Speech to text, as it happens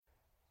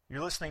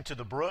You're listening to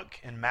The Brook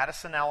in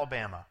Madison,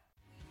 Alabama.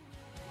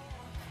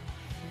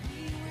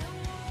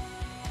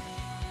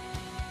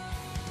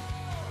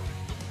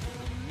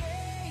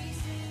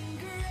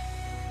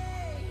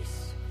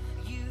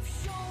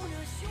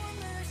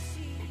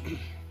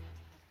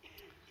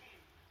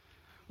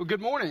 Well,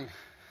 good morning.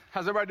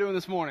 How's everybody doing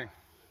this morning?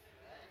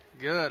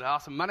 Good,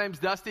 awesome. My name's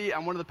Dusty.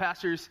 I'm one of the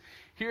pastors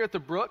here at The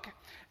Brook,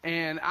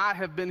 and I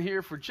have been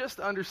here for just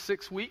under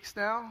 6 weeks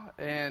now,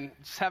 and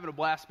just having a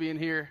blast being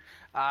here.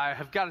 I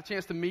have got a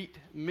chance to meet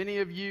many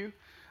of you.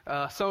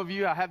 Some of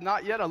you I have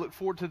not yet. I look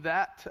forward to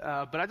that,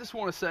 but I just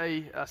want to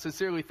say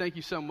sincerely thank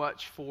you so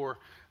much for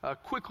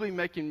quickly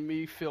making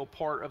me feel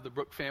part of the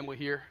Brook family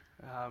here.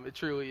 It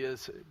truly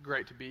is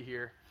great to be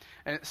here.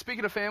 And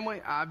speaking of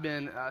family, I've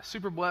been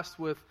super blessed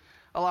with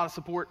a lot of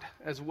support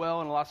as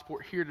well, and a lot of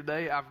support here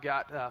today. I've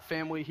got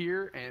family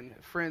here and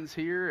friends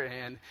here,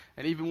 and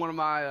even one of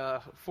my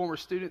former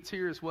students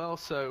here as well,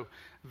 so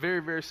very,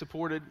 very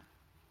supported.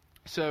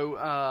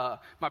 So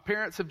my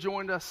parents have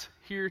joined us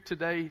here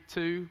today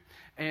too.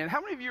 And how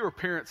many of you are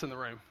parents in the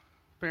room?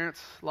 Parents,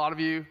 a lot of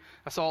you.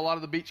 I saw a lot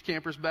of the beach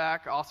campers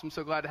back. Awesome,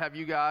 so glad to have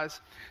you guys.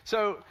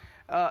 So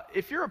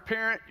if you're a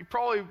parent, you're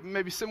probably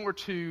maybe similar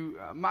to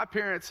my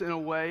parents in a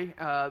way.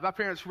 My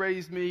parents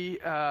raised me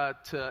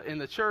in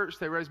the church.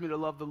 They raised me to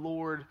love the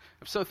Lord.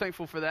 I'm so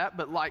thankful for that.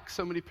 But like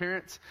so many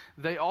parents,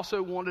 they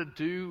also wanted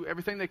to do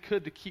everything they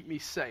could to keep me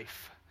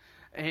safe.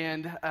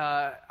 And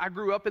I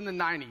grew up in the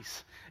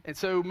 90s. And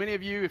so many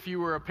of you, if you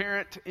were a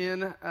parent in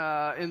the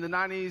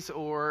 90s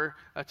or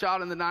a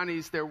child in the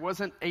 90s, there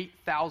wasn't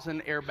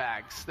 8,000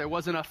 airbags. There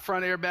wasn't a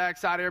front airbag,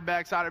 side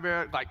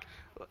airbag, like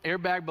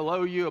airbag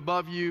below you,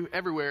 above you,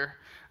 everywhere.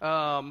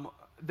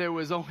 There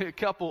was only a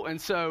couple.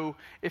 And so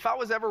if I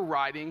was ever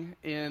riding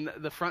in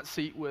the front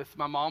seat with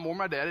my mom or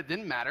my dad, it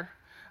didn't matter.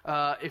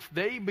 If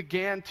they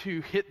began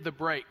to hit the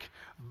brake,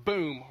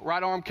 boom,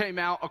 right arm came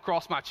out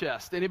across my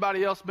chest.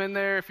 Anybody else been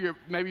there? If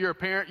maybe you're a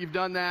parent, you've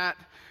done that.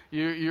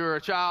 You're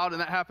a child,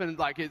 and that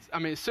happened.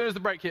 As soon as the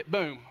brake hit,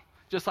 boom,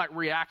 just like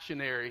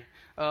reactionary.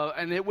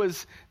 And that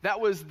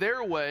was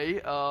their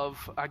way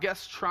of, I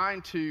guess,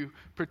 trying to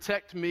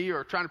protect me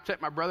or trying to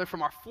protect my brother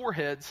from our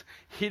foreheads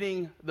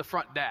hitting the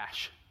front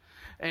dash.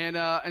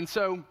 And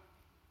so,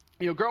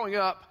 growing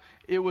up,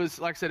 it was,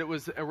 like I said, it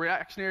was a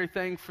reactionary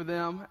thing for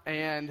them.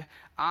 And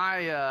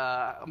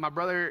my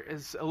brother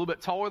is a little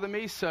bit taller than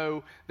me,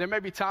 so there may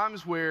be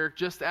times where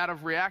just out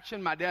of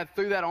reaction, my dad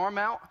threw that arm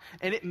out,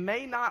 and it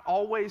may not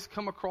always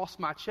come across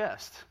my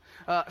chest.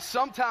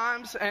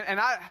 Sometimes, and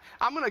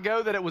I'm going to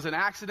go that it was an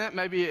accident.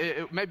 Maybe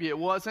it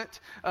wasn't.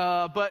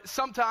 But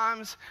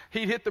sometimes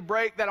he'd hit the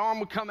brake, that arm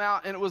would come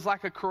out, and it was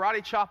like a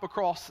karate chop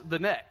across the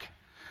neck.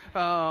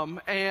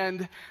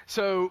 And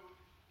so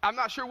I'm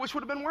not sure which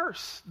would have been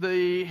worse,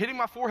 the hitting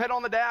my forehead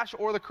on the dash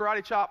or the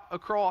karate chop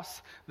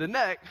across the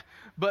neck.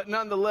 But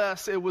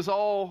nonetheless, it was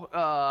all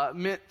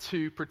meant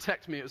to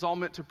protect me. It was all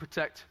meant to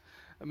protect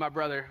my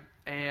brother.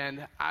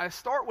 And I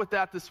start with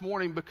that this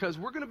morning because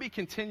we're going to be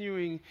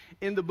continuing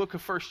in the book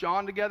of 1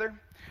 John together.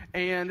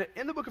 And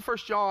in the book of 1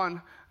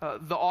 John,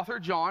 the author,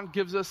 John,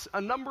 gives us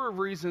a number of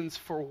reasons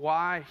for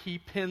why he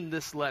penned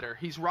this letter.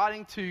 He's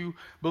writing to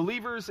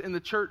believers in the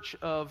church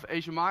of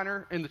Asia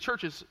Minor, in the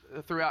churches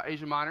throughout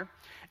Asia Minor.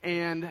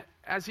 And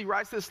as he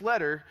writes this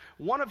letter,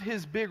 one of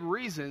his big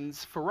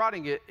reasons for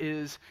writing it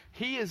is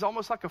he is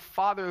almost like a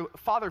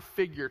father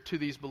figure to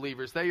these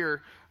believers.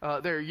 They're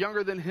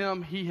younger than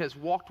him. He has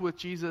walked with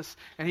Jesus,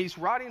 and he's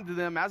writing to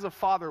them as a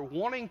father,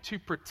 wanting to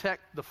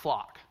protect the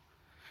flock.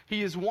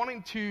 He is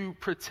wanting to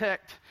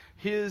protect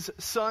his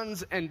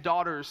sons and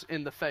daughters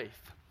in the faith.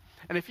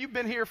 And if you've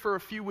been here for a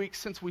few weeks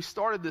since we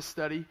started this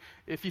study,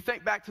 if you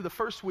think back to the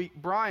first week,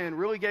 Brian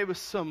really gave us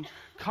some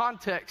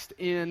context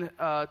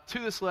to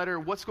this letter,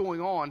 what's going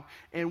on.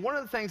 And one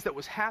of the things that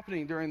was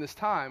happening during this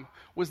time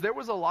was there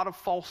was a lot of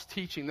false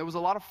teaching. There was a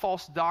lot of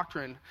false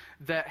doctrine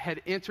that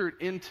had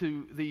entered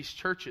into these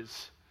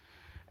churches.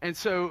 And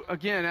so,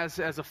 again, as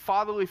a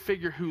fatherly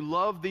figure who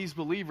loved these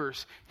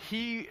believers,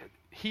 he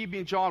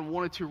being John,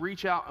 wanted to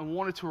reach out and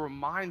wanted to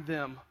remind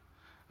them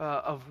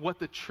of what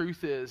the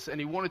truth is, and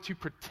he wanted to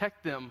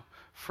protect them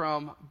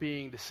from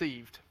being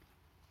deceived.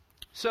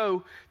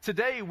 So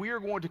today we are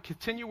going to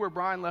continue where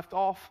Brian left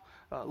off.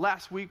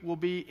 Last week we'll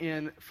be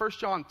in 1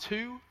 John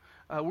 2.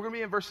 We're going to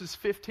be in verses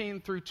 15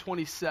 through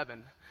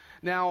 27.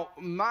 Now,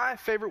 my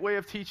favorite way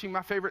of teaching,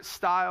 my favorite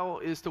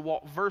style is to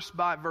walk verse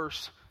by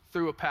verse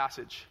through a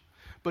passage.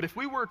 But if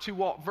we were to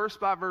walk verse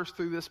by verse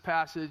through this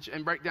passage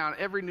and break down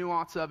every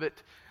nuance of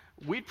it,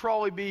 we'd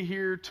probably be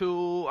here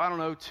till,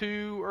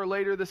 2 or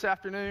later this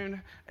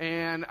afternoon,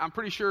 and I'm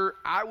pretty sure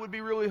I would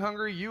be really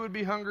hungry, you would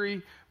be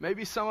hungry,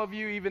 maybe some of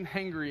you even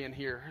hangry in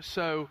here.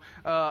 So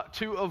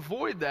to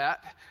avoid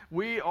that,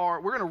 we're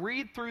going to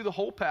read through the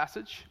whole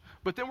passage,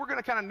 but then we're going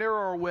to kind of narrow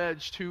our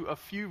wedge to a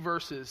few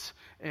verses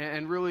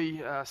and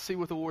really see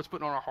what the Lord's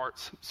putting on our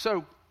hearts.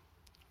 So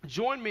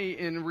join me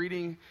in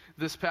reading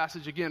this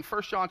passage again,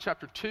 1 John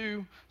chapter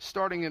 2,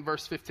 starting in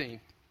verse 15.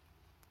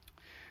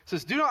 It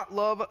says, "Do not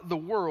love the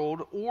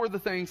world or the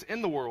things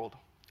in the world.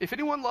 If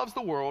anyone loves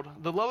the world,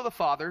 the love of the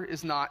Father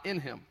is not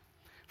in him.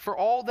 For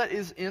all that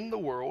is in the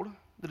world,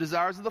 the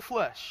desires of the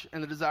flesh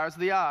and the desires of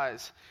the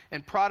eyes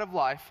and pride of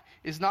life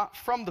is not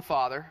from the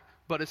Father,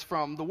 but is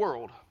from the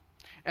world.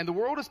 And the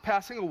world is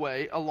passing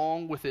away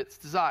along with its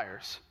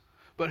desires.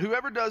 But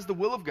whoever does the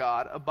will of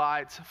God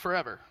abides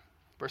forever.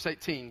 Verse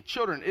 18,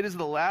 children, it is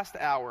the last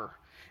hour.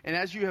 And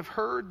as you have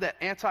heard that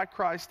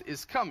Antichrist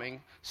is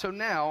coming, so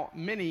now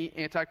many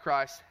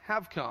Antichrists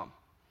have come.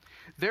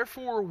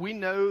 Therefore we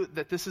know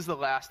that this is the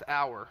last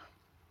hour.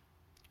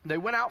 They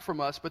went out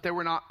from us, but they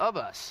were not of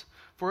us.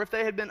 For if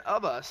they had been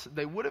of us,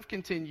 they would have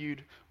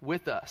continued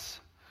with us.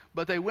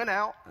 But they went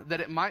out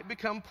that it might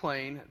become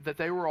plain that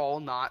they were all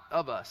not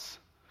of us.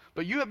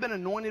 But you have been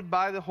anointed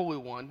by the Holy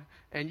One,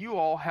 and you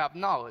all have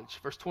knowledge.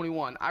 Verse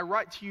 21, I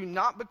write to you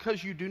not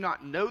because you do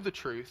not know the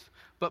truth,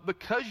 but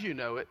because you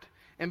know it,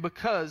 and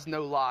because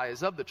no lie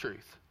is of the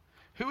truth.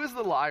 Who is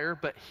the liar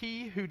but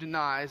he who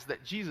denies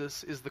that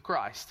Jesus is the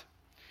Christ?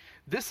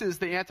 This is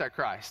the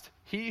Antichrist,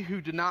 he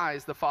who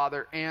denies the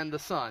Father and the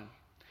Son.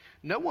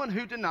 No one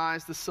who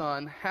denies the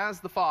Son has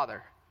the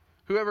Father.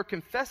 Whoever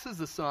confesses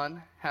the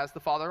Son has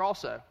the Father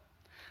also.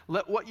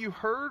 Let what you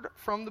heard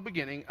from the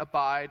beginning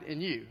abide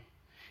in you.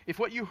 If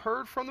what you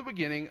heard from the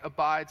beginning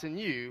abides in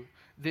you,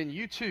 then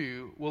you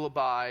too will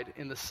abide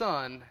in the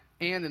Son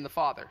and in the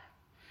Father.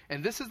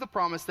 And this is the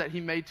promise that he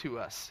made to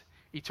us,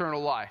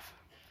 eternal life.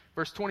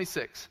 Verse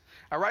 26,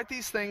 I write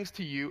these things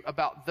to you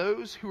about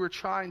those who are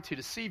trying to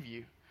deceive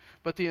you.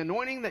 But the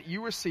anointing that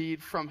you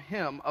received from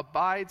him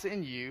abides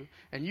in you,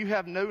 and you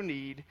have no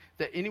need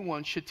that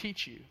anyone should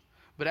teach you.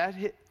 But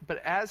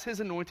as his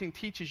anointing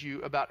teaches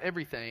you about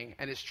everything,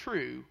 and is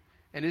true,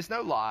 and is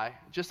no lie,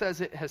 just as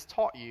it has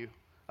taught you,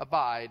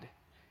 abide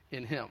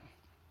in him.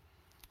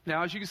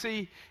 Now, as you can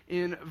see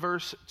in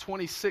verse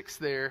 26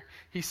 there,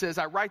 he says,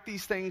 I write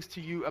these things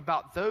to you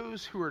about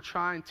those who are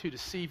trying to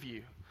deceive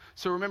you.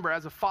 So remember,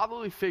 as a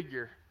fatherly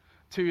figure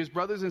to his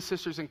brothers and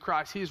sisters in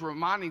Christ, he is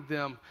reminding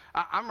them,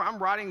 I'm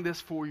writing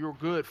this for your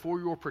good, for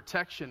your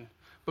protection,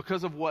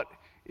 because of what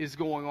is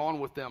going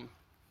on with them.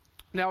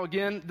 Now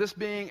again, this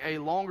being a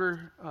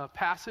longer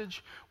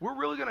passage, we're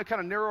really going to kind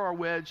of narrow our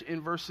wedge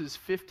in verses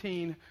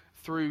 15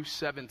 through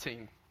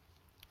 17.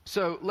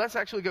 So let's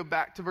actually go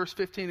back to verse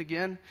 15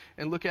 again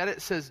and look at it.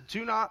 It says,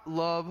 do not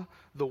love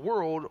the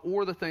world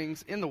or the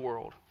things in the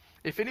world.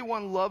 If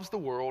anyone loves the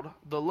world,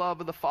 the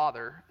love of the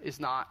Father is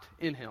not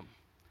in him.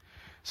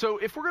 So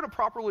if we're going to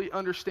properly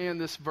understand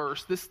this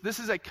verse, this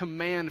is a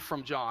command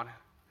from John. It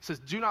says,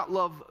 do not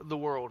love the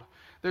world.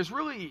 There's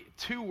really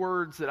two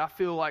words that I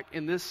feel like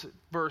in this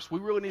verse, we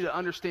really need to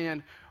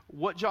understand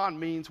what John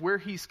means, where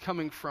he's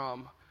coming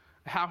from,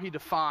 how he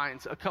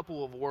defines a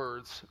couple of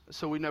words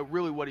so we know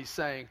really what he's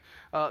saying.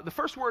 The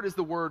first word is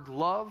the word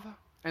love,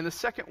 and the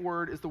second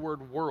word is the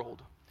word world.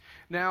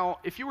 Now,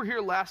 if you were here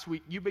last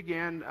week, you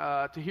began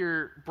to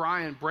hear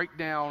Brian break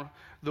down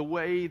the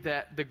way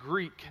that the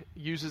Greek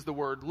uses the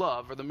word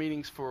love, or the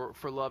meanings for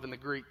love in the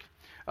Greek.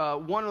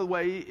 One of the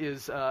way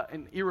is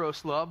an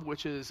eros love,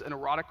 which is an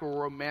erotic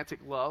or romantic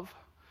love.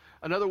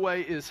 Another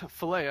way is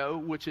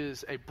phileo, which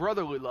is a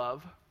brotherly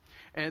love.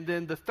 And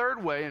then the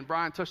third way, and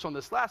Brian touched on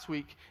this last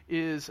week,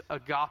 is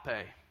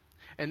agape.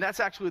 And that's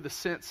actually the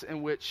sense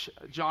in which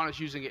John is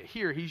using it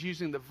here. He's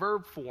using the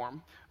verb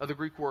form of the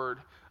Greek word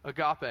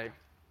agape.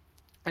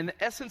 And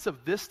the essence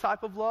of this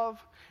type of love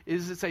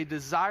is it's a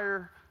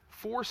desire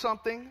for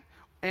something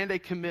and a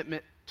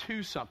commitment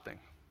to something.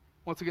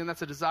 Once again,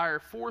 that's a desire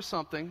for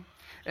something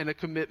and a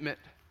commitment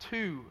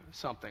to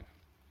something.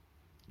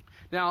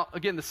 Now,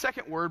 again, the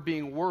second word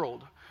being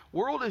world.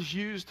 World is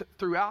used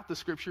throughout the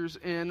scriptures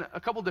in a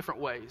couple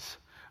different ways.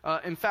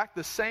 In fact,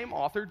 the same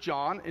author,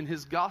 John, in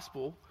his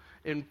gospel,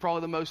 in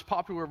probably the most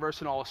popular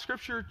verse in all of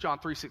scripture, John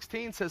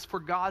 3:16, says, for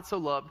God so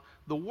loved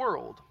the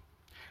world.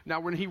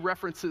 Now, when he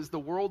references the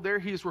world there,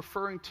 he is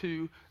referring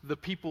to the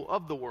people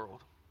of the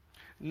world,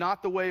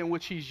 not the way in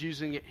which he's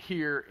using it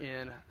here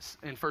in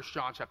 1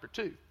 John chapter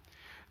 2.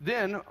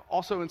 Then,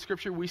 also in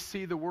Scripture, we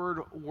see the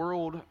word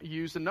world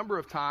used a number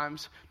of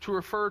times to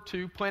refer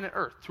to planet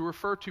Earth, to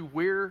refer to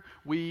where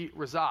we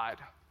reside.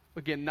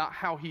 Again, not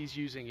how he's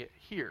using it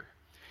here.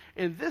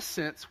 In this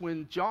sense,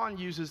 when John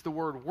uses the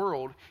word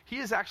world, he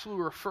is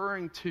actually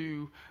referring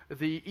to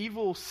the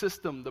evil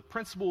system, the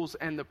principles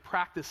and the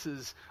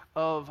practices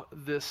of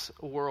this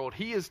world.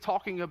 He is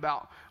talking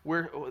about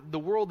the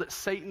world that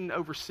Satan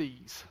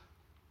oversees.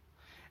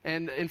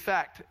 And in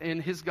fact,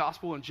 in his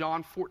gospel in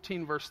John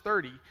 14, verse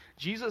 30,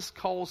 Jesus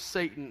calls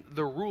Satan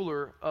the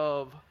ruler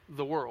of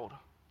the world.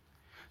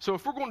 So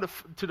if we're going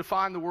to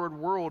define the word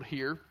world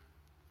here,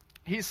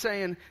 he's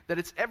saying that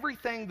it's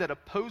everything that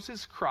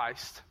opposes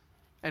Christ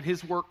and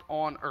his work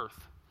on earth.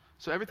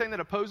 So everything that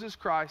opposes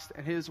Christ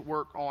and his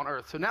work on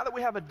earth. So now that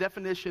we have a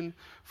definition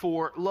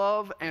for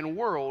love and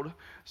world,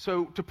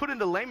 so to put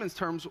into layman's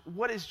terms,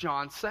 what is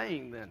John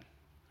saying then?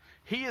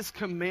 He is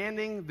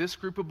commanding this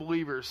group of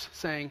believers,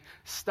 saying,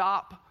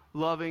 stop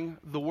loving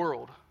the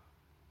world.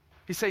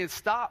 He's saying,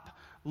 stop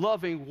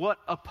loving what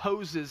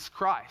opposes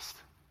Christ.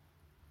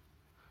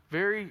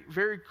 Very,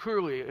 very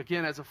clearly,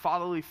 again, as a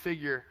fatherly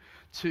figure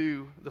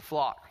to the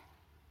flock.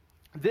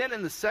 Then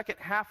in the second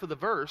half of the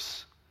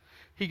verse,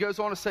 he goes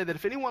on to say that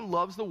if anyone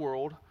loves the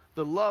world,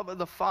 the love of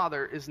the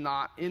Father is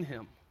not in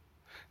him.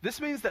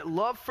 This means that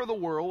love for the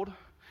world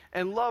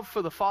and love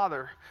for the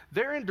Father,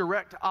 they're in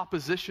direct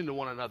opposition to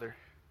one another.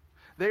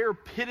 They are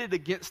pitted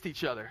against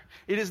each other.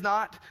 It is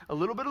not a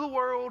little bit of the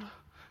world,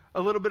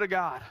 a little bit of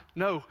God.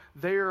 No,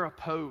 they are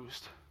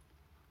opposed.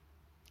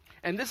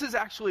 And this is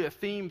actually a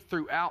theme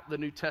throughout the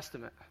New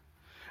Testament.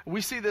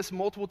 We see this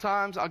multiple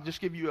times. I'll just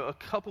give you a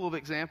couple of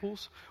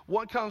examples.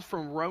 One comes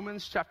from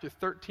Romans chapter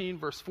 13,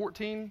 verse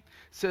 14. It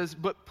says,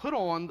 "But put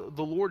on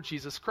the Lord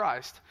Jesus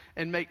Christ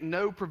and make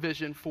no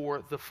provision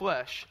for the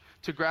flesh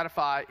to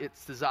gratify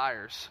its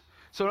desires."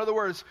 So in other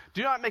words,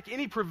 do not make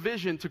any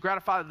provision to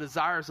gratify the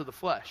desires of the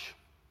flesh.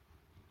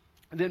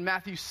 And then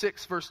Matthew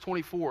 6, verse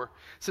 24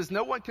 says,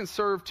 "No one can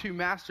serve two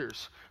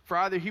masters, for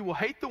either he will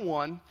hate the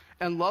one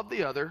and love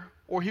the other,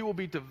 or he will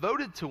be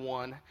devoted to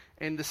one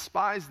and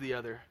despise the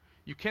other.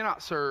 You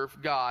cannot serve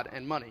God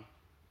and money."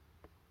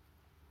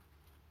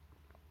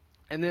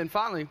 And then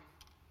finally,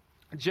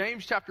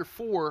 James chapter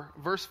 4,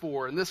 verse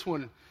 4, and this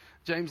one,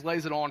 James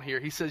lays it on here.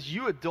 He says,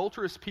 "You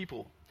adulterous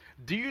people,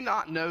 do you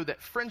not know that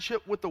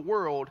friendship with the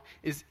world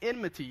is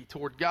enmity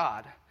toward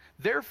God?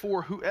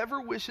 Therefore,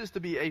 whoever wishes to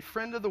be a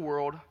friend of the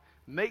world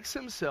makes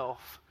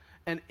himself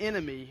an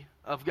enemy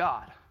of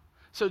God."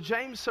 So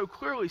James so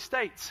clearly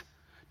states,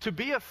 to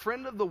be a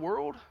friend of the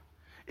world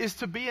is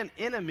to be an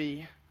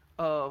enemy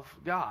of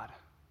God.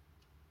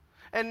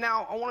 And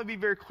now I want to be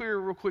very clear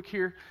real quick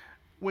here.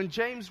 When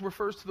James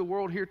refers to the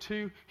world here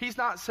too, he's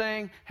not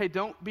saying, hey,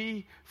 don't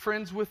be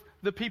friends with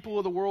the people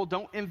of the world.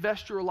 Don't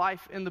invest your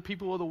life in the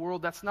people of the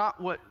world. That's not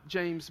what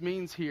James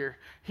means here.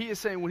 He is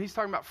saying when he's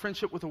talking about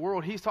friendship with the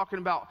world, he's talking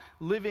about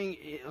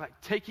living, like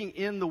taking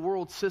in the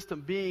world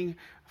system, being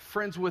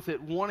friends with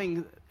it,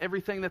 wanting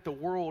everything that the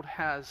world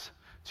has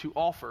to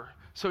offer.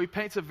 So he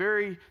paints a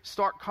very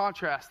stark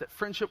contrast that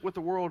friendship with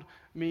the world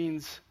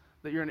means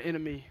that you're an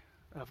enemy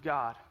of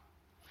God.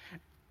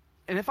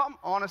 And if I'm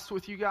honest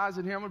with you guys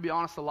in here, I'm going to be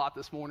honest a lot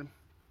this morning.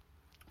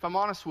 If I'm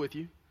honest with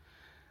you,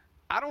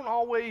 I don't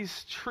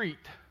always treat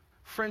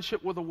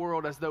friendship with the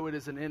world as though it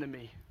is an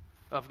enemy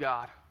of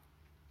God.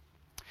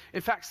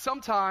 In fact,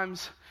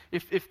 sometimes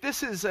if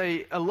this is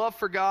a love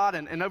for God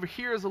and over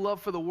here is a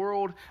love for the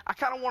world, I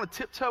kind of want to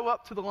tiptoe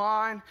up to the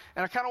line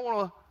and I kind of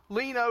want to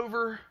lean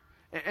over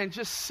and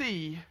just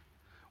see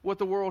what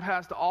the world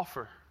has to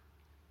offer.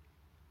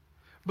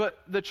 But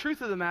the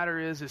truth of the matter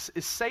is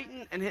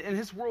Satan and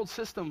his world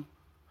system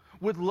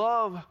would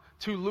love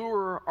to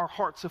lure our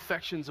heart's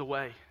affections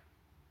away.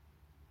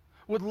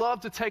 Would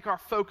love to take our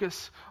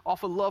focus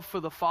off of love for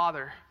the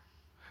Father,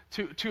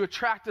 to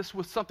attract us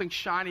with something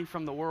shiny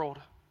from the world.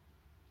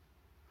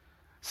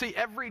 See,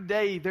 every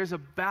day there's a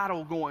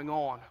battle going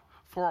on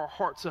for our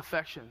heart's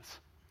affections.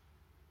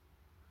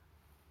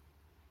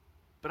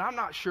 But I'm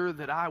not sure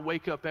that I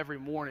wake up every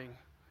morning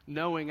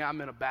knowing I'm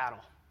in a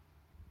battle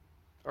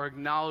or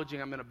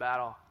acknowledging I'm in a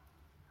battle.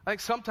 I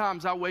think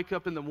sometimes I wake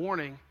up in the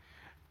morning,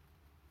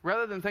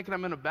 rather than thinking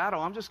I'm in a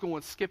battle, I'm just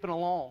going skipping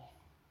along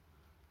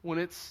when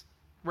it's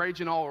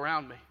raging all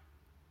around me.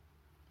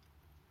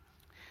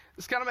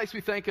 This kind of makes me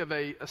think of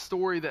a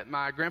story that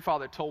my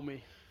grandfather told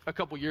me a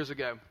couple years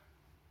ago.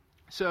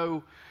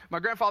 So my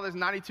grandfather's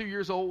 92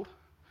 years old,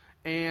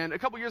 and a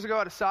couple years ago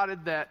I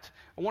decided that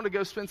I wanted to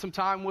go spend some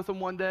time with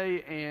him one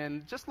day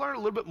and just learn a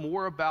little bit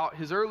more about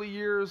his early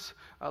years,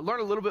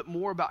 learn a little bit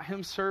more about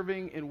him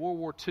serving in World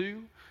War II.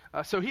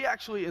 So he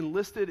actually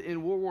enlisted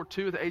in World War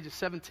II at the age of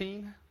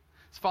 17.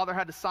 His father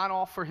had to sign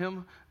off for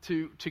him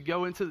to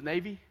go into the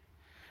Navy.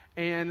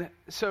 And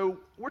so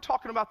we're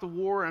talking about the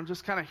war, and I'm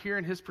just kind of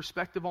hearing his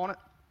perspective on it.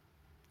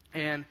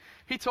 And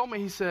he told me,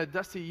 he said,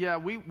 Dusty, yeah,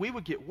 we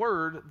would get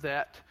word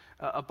that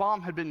a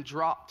bomb had been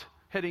dropped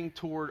heading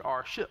toward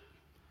our ship,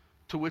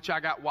 to which I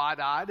got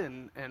wide-eyed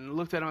and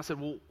looked at him. I said,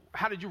 well,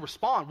 how did you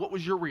respond? What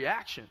was your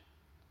reaction?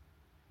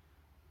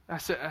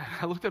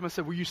 I looked at him and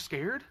said, were you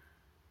scared?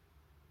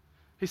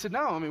 He said,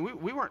 no, I mean,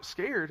 we weren't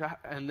scared.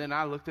 And then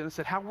I looked at him and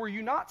said, how were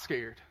you not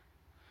scared?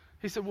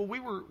 He said, well, we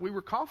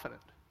were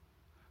confident.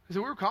 He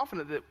said, we were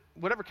confident that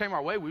whatever came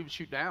our way, we would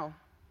shoot down.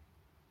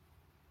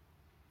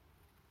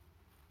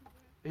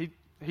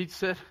 He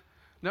said,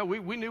 no,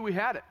 we knew we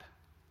had it.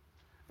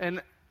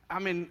 And, I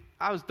mean,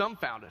 I was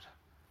dumbfounded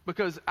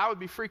because I would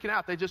be freaking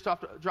out. They just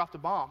dropped a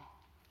bomb.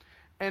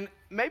 And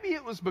maybe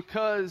it was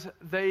because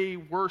they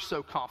were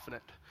so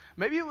confident.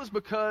 Maybe it was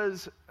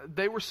because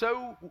they were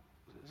so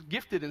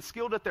gifted and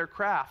skilled at their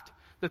craft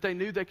that they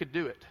knew they could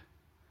do it.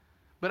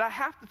 But I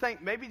have to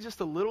think maybe just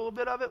a little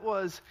bit of it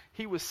was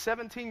he was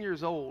 17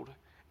 years old,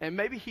 and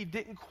maybe he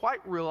didn't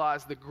quite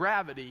realize the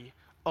gravity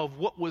of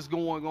what was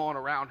going on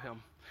around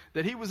him.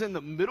 That he was in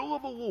the middle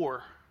of a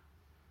war,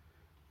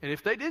 and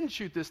if they didn't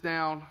shoot this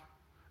down,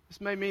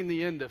 this may mean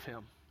the end of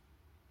him.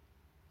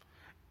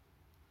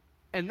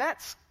 And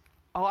that's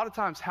a lot of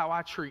times how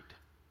I treat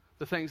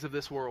the things of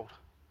this world.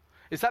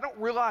 Is I don't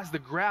realize the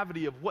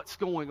gravity of what's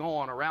going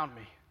on around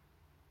me.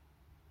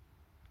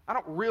 I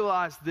don't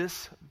realize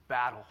this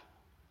battle.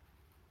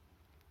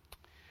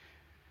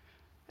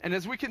 And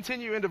as we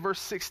continue into verse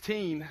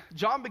 16,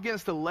 John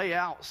begins to lay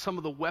out some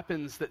of the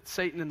weapons that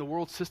Satan and the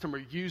world system are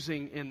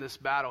using in this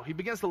battle. He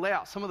begins to lay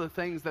out some of the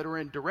things that are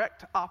in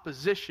direct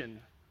opposition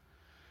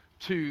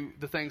to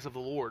the things of the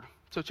Lord.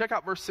 So check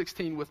out verse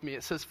 16 with me.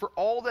 It says, "For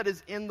all that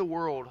is in the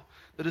world,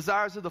 the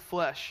desires of the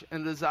flesh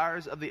and the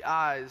desires of the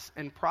eyes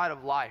and pride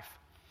of life,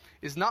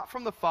 is not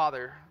from the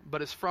Father,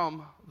 but is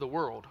from the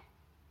world."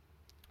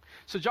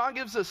 So John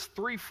gives us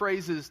three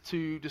phrases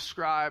to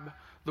describe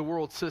the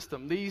world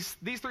system. These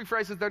three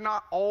phrases, they're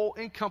not all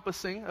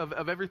encompassing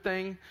of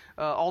everything,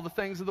 all the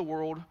things of the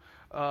world,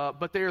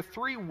 but they are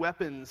three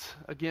weapons,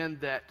 again,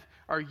 that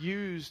are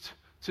used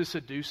to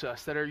seduce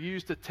us, that are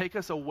used to take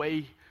us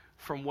away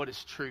from what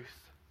is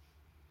truth.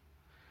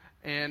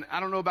 And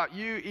I don't know about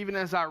you, even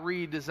as I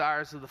read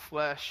desires of the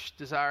flesh,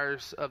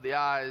 desires of the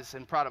eyes,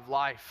 and pride of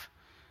life,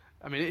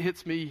 I mean, it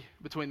hits me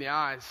between the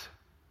eyes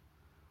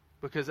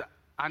because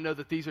I know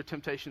that these are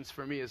temptations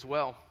for me as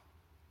well.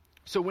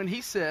 So when he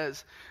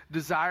says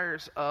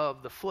desires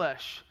of the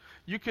flesh,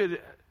 you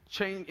could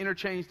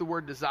interchange the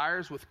word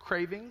desires with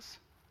cravings,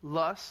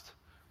 lust,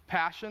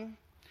 passion.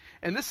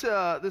 And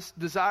this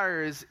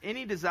desire is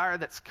any desire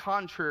that's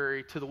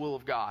contrary to the will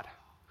of God.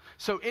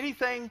 So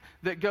anything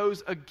that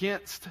goes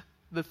against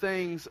the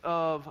things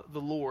of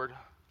the Lord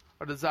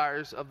are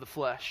desires of the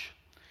flesh.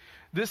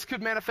 This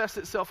could manifest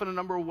itself in a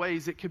number of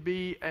ways. It could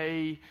be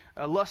a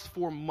lust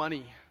for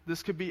money.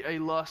 This could be a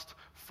lust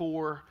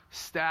for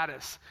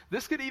status.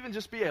 This could even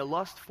just be a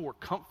lust for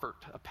comfort,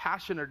 a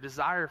passion or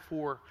desire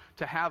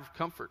to have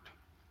comfort.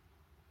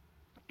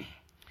 And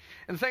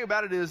the thing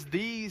about it is,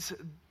 these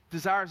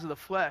desires of the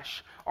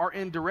flesh are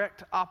in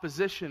direct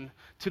opposition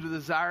to the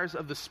desires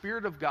of the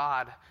Spirit of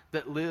God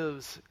that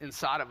lives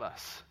inside of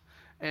us.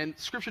 And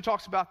Scripture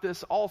talks about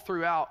this all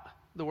throughout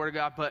the Word of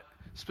God, but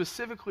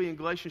specifically in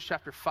Galatians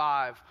chapter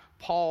 5,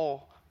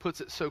 Paul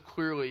puts it so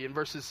clearly in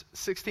verses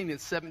 16 and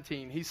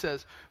 17. He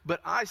says, "But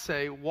I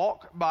say,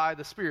 walk by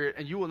the Spirit,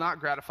 and you will not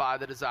gratify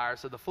the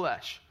desires of the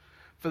flesh.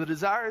 For the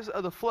desires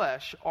of the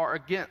flesh are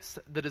against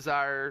the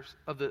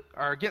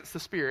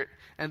Spirit,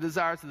 and the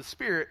desires of the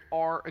Spirit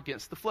are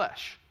against the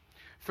flesh.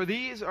 For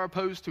these are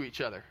opposed to each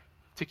other,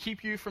 to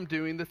keep you from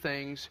doing the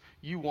things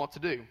you want to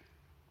do."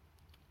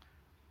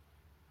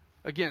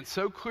 Again,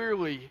 so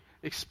clearly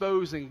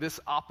exposing this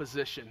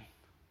opposition.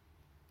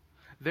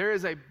 There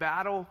is a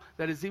battle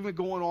that is even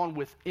going on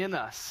within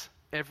us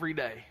every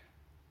day.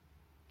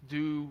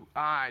 Do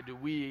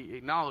we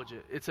acknowledge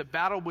it? It's a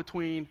battle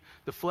between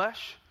the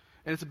flesh,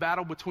 and it's a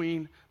battle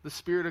between the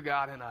Spirit of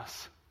God in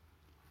us.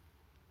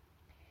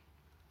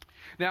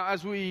 Now,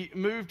 as we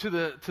move to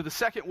the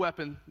second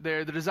weapon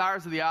there, the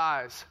desires of the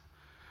eyes.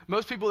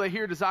 Most people, they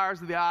hear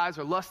desires of the eyes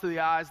or lust of the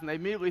eyes, and they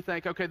immediately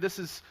think, okay, this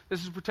is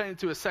pertaining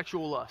to a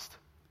sexual lust.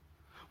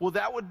 Well,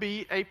 that would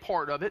be a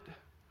part of it,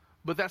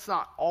 but that's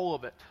not all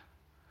of it.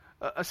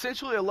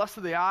 Essentially, a lust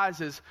of the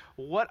eyes is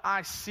what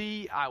I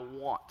see, I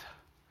want.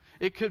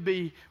 It could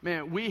be,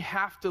 man, we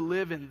have to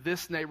live in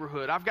this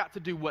neighborhood. I've got to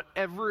do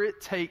whatever it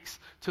takes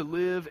to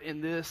live in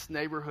this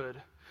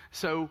neighborhood.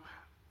 So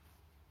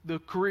the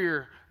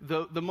career,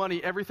 the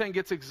money, everything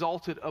gets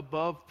exalted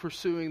above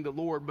pursuing the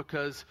Lord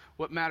because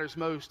what matters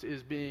most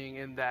is being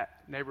in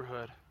that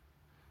neighborhood.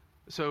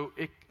 So,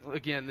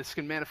 this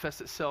can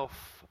manifest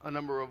itself a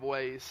number of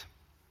ways.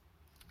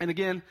 And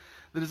again,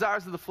 the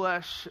desires of the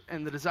flesh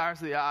and the desires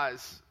of the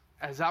eyes,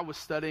 as I was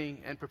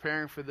studying and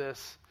preparing for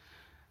this,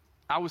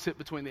 I was hit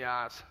between the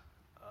eyes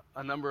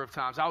a number of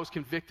times. I was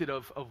convicted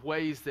of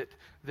ways that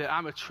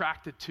I'm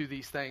attracted to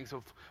these things,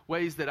 of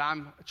ways that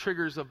I'm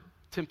triggers of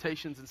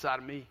temptations inside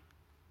of me.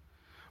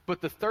 But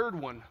the third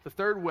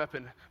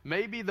weapon,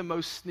 may be the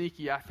most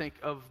sneaky, I think,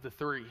 of the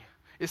three.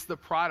 It's the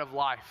pride of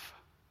life.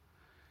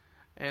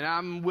 And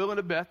I'm willing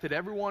to bet that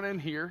everyone in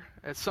here,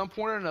 at some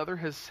point or another,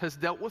 has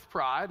dealt with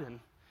pride. And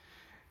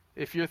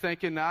if you're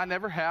thinking, "No, I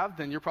never have,"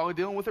 then you're probably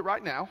dealing with it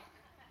right now.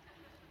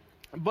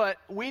 But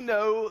we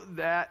know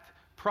that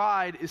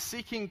pride is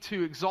seeking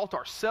to exalt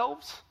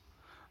ourselves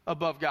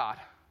above God,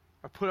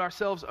 or put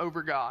ourselves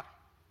over God.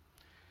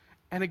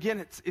 And again,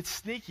 it's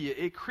sneaky.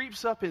 It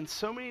creeps up in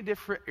so many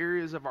different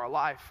areas of our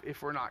life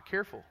if we're not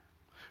careful.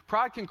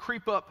 Pride can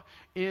creep up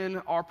in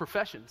our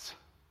professions.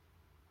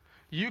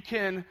 You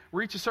can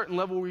reach a certain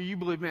level where you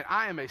believe, man,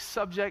 I am a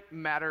subject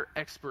matter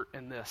expert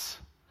in this.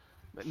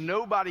 But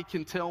nobody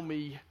can tell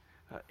me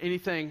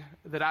anything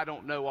that I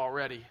don't know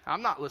already.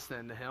 I'm not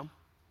listening to him.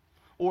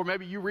 Or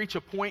maybe you reach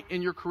a point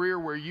in your career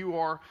where you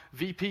are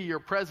VP or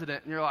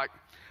president, and you're like,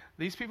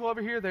 these people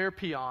over here, they're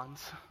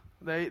peons.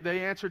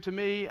 They answer to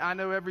me. I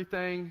know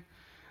everything.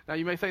 Now,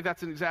 you may think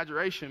that's an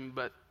exaggeration,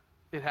 but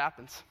it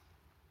happens.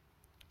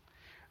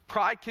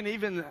 Pride can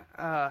even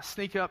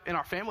sneak up in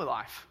our family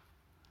life.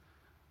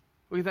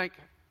 We think,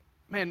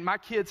 man, my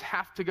kids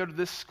have to go to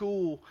this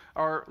school,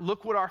 or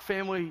look what our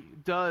family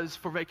does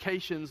for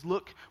vacations.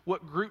 Look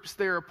what groups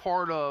they're a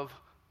part of.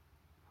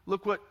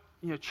 Look what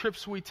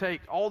trips we take.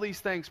 All these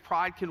things,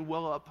 pride can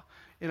well up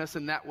in us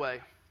in that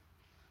way.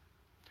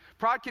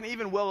 Pride can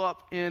even well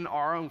up in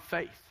our own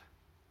faith,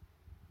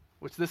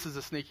 which this is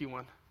a sneaky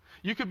one.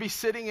 You could be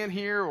sitting in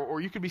here,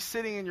 or you could be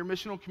sitting in your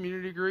missional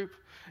community group,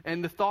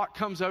 and the thought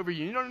comes over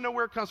you. You don't know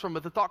where it comes from,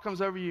 but the thought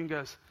comes over you and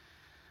goes,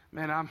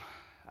 man,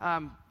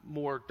 I'm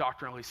more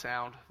doctrinally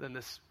sound than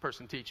this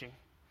person teaching.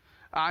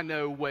 I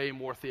know way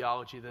more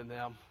theology than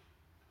them.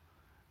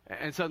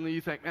 And suddenly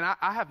you think, man,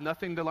 I have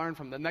nothing to learn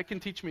from them. They can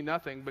teach me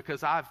nothing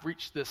because I've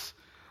reached this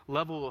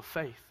level of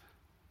faith.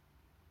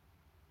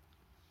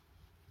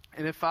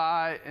 And if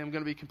I am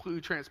going to be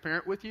completely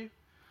transparent with you,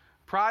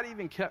 pride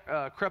even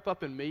crept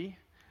up in me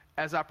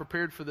as I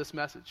prepared for this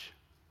message.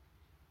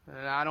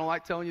 And I don't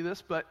like telling you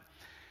this, but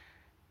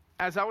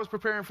as I was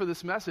preparing for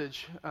this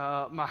message,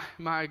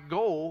 my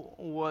goal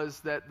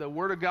was that the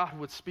Word of God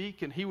would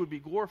speak and He would be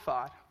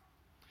glorified.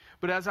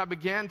 But as I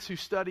began to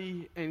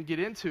study and get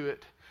into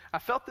it, I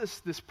felt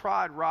this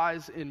pride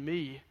rise in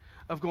me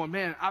of going,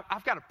 man,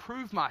 I've got to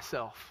prove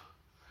myself.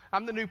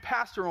 I'm the new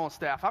pastor on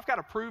staff. I've got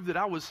to prove that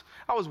I was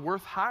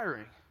worth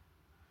hiring.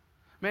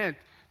 Man,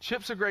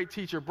 Chip's a great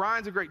teacher.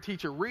 Brian's a great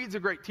teacher. Reed's a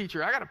great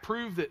teacher. I got to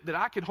prove that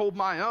I can hold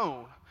my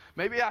own.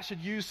 Maybe I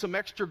should use some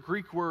extra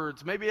Greek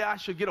words. Maybe I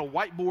should get a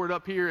whiteboard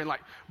up here and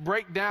like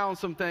break down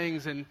some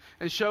things and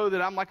show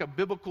that I'm like a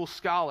biblical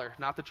scholar.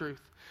 Not the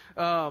truth.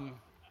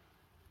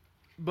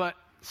 But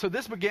so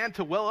this began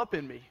to well up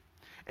in me.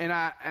 And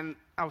I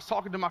was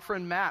talking to my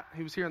friend Matt,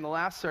 who was here in the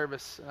last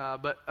service.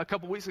 But a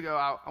couple weeks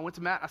ago, I went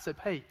to Matt. I said,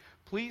 hey,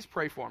 please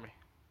pray for me.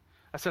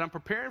 I said, I'm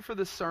preparing for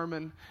this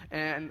sermon,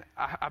 and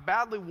I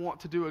badly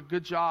want to do a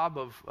good job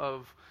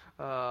of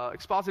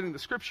expositing the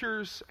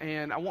scriptures,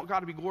 and I want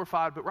God to be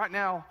glorified. But right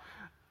now,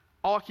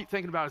 all I keep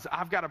thinking about is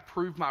I've got to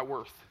prove my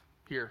worth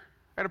here.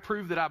 I've got to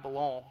prove that I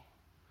belong.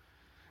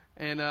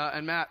 And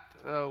Matt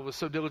was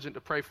so diligent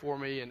to pray for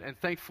me, and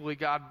thankfully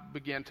God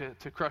began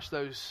to crush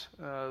those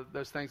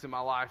things in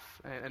my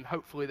life, and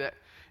hopefully that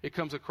it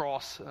comes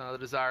across the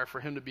desire for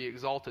Him to be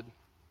exalted.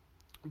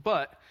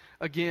 But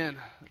again,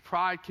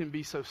 pride can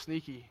be so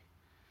sneaky.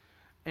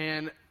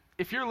 And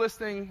if you're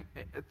listening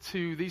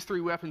to these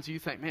three weapons, you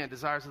think, man,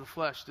 desires of the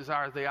flesh,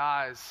 desire of the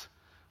eyes,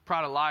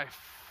 pride of life,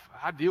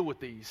 I deal with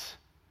these.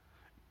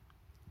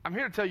 I'm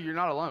here to tell you you're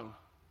not alone.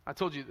 I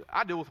told you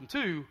I deal with them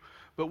too,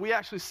 but we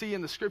actually see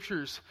in the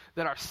scriptures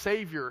that our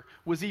Savior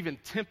was even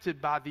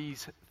tempted by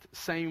these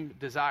same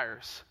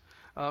desires.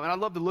 And I'd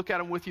love to look at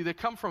them with you. They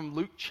come from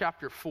Luke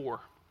chapter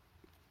 4.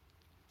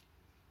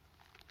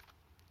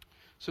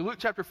 So Luke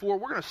chapter 4,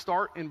 we're going to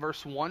start in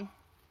verse 1.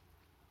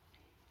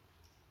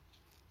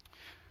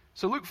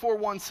 So Luke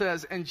 4:1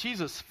 says, and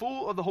Jesus,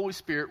 full of the Holy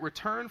Spirit,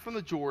 returned from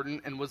the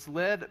Jordan and was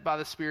led by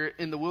the Spirit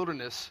in the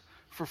wilderness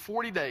for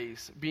 40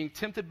 days, being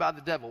tempted by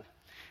the devil.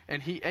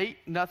 And he ate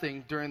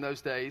nothing during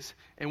those days,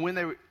 and when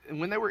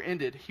they were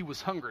ended, he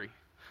was hungry.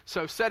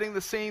 So setting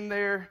the scene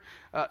there,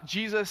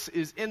 Jesus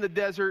is in the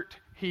desert.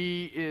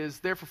 He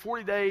is there for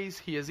 40 days.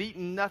 He has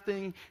eaten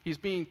nothing. He's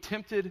being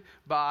tempted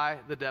by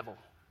the devil.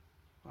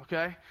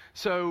 Okay?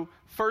 So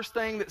first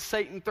thing that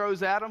Satan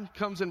throws at him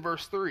comes in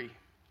verse 3.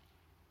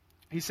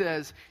 He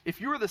says,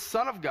 if you are the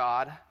Son of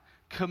God,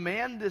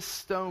 command this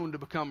stone to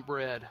become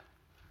bread.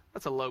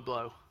 That's a low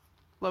blow.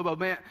 Low blow,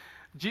 man.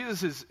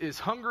 Jesus is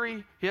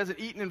hungry. He hasn't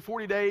eaten in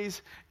 40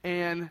 days.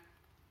 And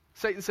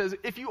Satan says,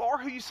 if you are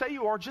who you say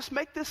you are, just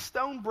make this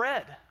stone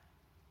bread.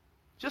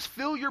 Just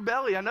fill your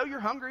belly. I know you're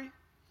hungry.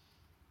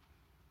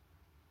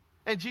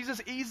 And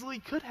Jesus easily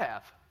could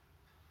have.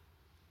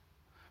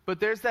 But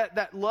there's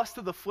that lust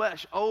of the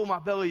flesh. Oh, my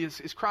belly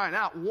is crying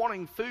out,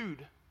 wanting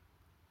food.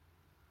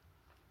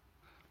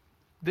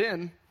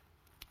 Then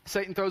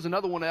Satan throws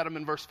another one at him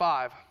in verse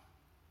 5.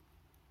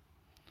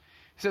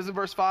 He says in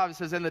verse 5, it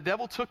says, and the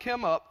devil took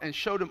him up and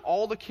showed him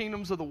all the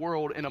kingdoms of the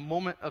world in a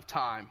moment of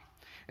time,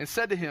 and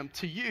said to him,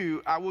 to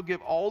you I will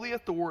give all the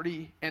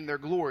authority and their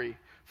glory,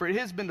 for it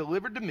has been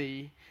delivered to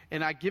me,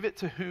 and I give it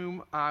to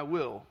whom I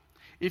will.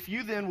 If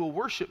you then will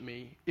worship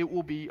me, it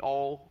will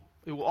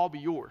all be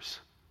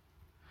yours.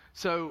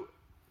 So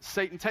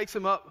Satan takes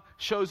him up,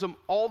 shows him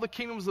all the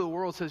kingdoms of the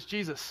world, says,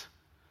 Jesus,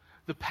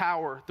 the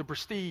power, the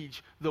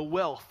prestige, the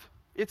wealth,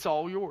 it's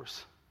all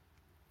yours.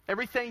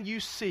 Everything you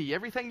see,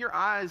 everything your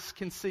eyes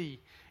can see,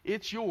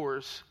 it's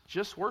yours.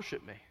 Just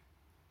worship me.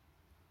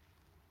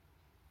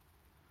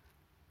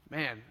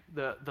 Man,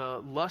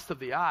 the lust of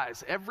the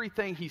eyes,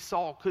 everything he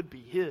saw could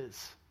be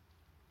his.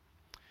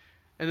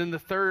 And then the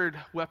third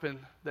weapon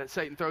that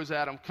Satan throws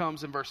at him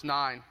comes in verse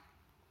 9. It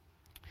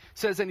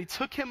says, and he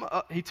took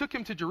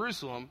him to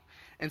Jerusalem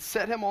and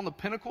set him on the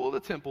pinnacle of the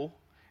temple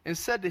and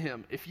said to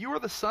him, if you are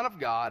the Son of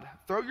God,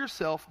 throw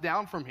yourself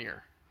down from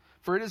here.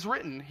 For it is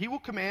written, he will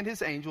command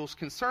his angels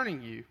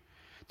concerning you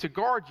to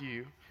guard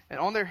you, and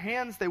on their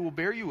hands they will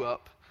bear you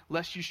up,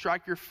 lest you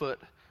strike your foot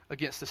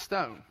against a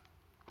stone.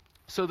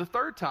 So the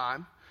third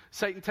time,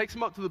 Satan takes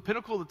him up to the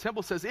pinnacle of the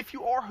temple, says, if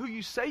you are who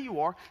you say you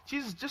are,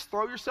 Jesus, just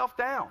throw yourself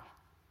down.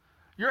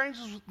 Your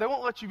angels, they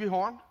won't let you be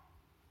harmed.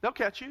 They'll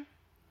catch you.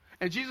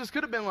 And Jesus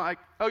could have been like,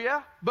 oh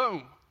yeah,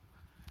 boom,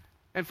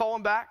 and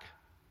fallen back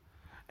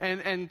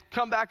and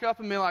come back up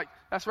and be like,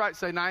 that's right,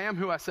 Satan, I am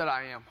who I said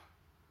I am.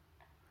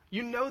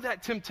 You know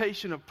that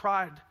temptation of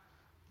pride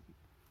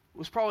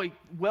was probably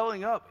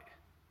welling up.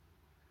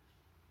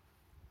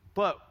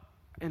 But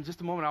in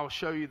just a moment, I will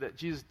show you that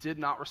Jesus did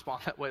not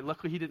respond that way.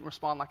 Luckily, he didn't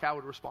respond like I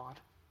would respond.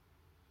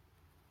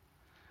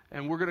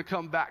 And we're going to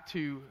come back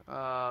to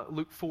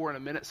Luke 4 in a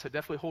minute, so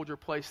definitely hold your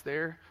place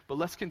there. But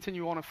let's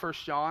continue on in 1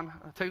 John.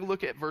 Take a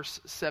look at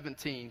verse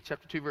 17,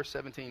 chapter 2, verse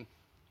 17.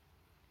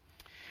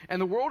 And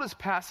the world is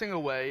passing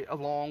away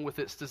along with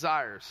its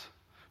desires,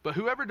 but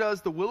whoever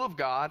does the will of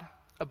God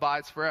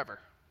abides forever.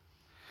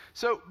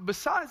 So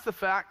besides the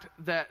fact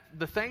that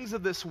the things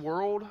of this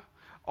world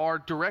are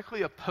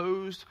directly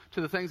opposed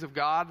to the things of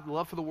God, the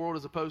love for the world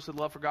is opposed to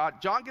the love for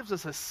God, John gives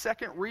us a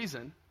second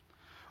reason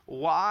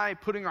why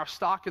putting our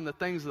stock in the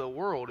things of the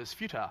world is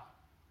futile.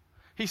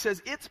 He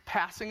says it's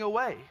passing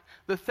away.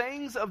 The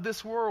things of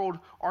this world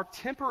are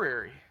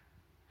temporary.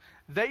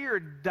 They are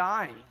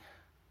dying.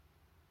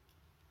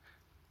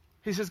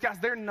 He says, guys,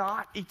 they're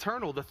not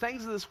eternal. The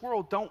things of this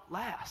world don't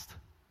last.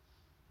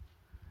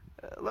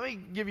 Let me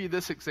give you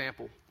this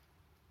example.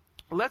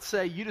 Let's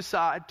say you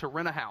decide to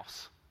rent a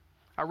house.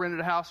 I rented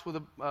a house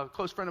with a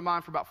close friend of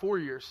mine for about 4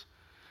 years.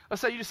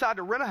 Let's say you decide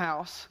to rent a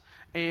house,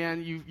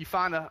 and you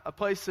find a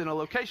place in a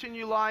location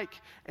you like,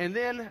 and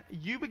then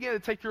you begin to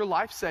take your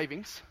life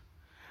savings,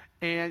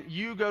 and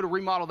you go to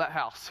remodel that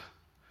house.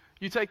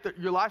 You take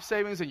your life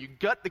savings, and you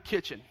gut the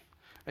kitchen,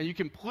 and you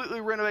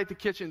completely renovate the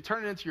kitchen,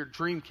 turn it into your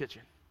dream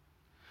kitchen.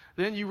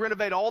 Then you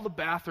renovate all the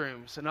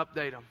bathrooms and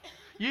update them.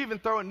 You even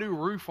throw a new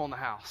roof on the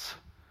house.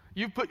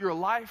 You put your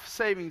life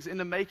savings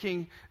into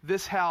making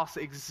this house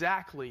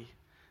exactly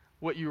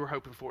what you were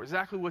hoping for,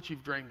 exactly what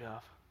you've dreamed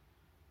of.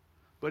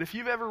 But if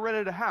you've ever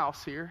rented a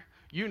house here,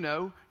 you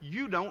know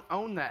you don't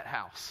own that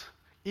house.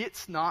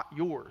 It's not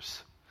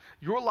yours.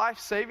 Your life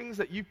savings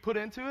that you put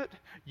into it,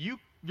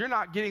 you're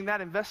not getting that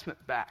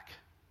investment back.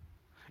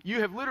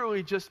 You have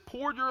literally just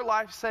poured your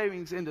life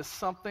savings into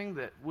something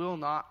that will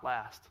not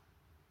last.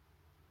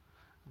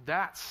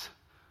 That's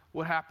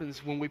what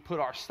happens when we put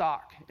our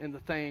stock in the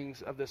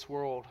things of this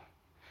world,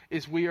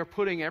 is we are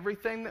putting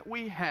everything that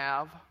we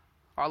have,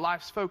 our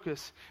life's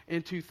focus,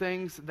 into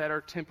things that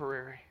are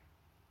temporary.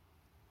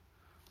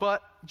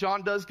 But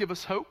John does give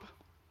us hope.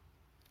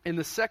 In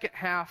the second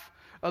half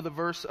of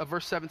verse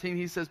 17,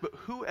 he says, but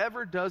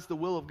whoever does the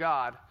will of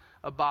God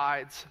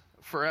abides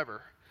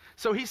forever.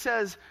 So he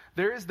says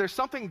there's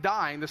something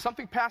dying, there's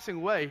something passing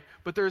away,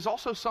 but there is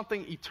also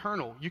something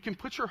eternal. You can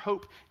put your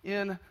hope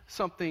in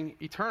something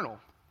eternal.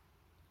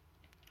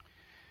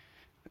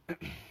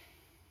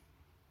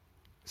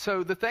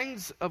 So the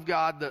things of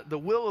God, the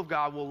will of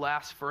God will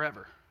last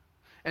forever.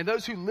 And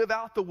those who live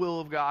out the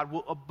will of God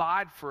will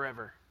abide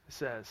forever, it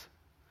says.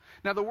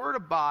 Now the word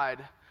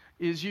abide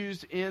is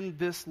used in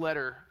this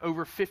letter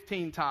over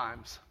 15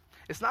 times.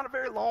 It's not a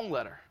very long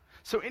letter.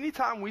 So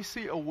anytime we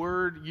see a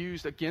word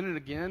used again and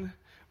again,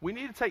 we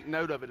need to take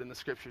note of it in the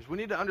scriptures. We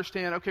need to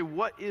understand, okay,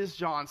 what is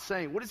John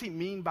saying? What does he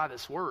mean by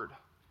this word?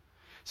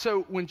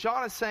 So when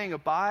John is saying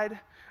abide,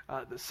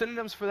 the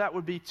synonyms for that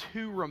would be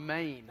to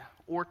remain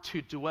or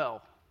to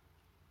dwell.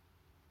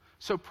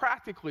 So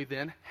practically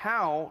then,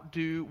 how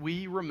do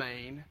we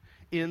remain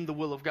in the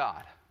will of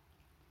God?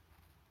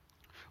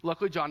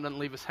 Luckily, John doesn't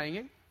leave us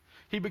hanging.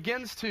 He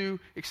begins to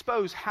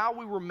expose how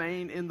we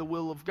remain in the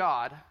will of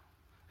God,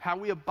 how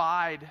we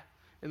abide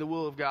in the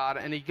will of God.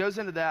 And he goes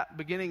into that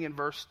beginning in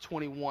verse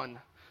 21.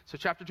 So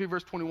chapter 2,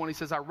 verse 21, he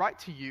says, I write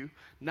to you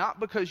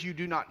not because you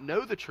do not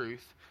know the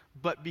truth,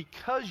 but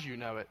because you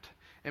know it,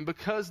 and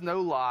because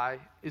no lie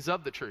is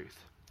of the truth.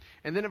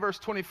 And then in verse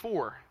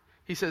 24,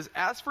 he says,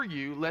 as for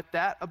you, let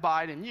that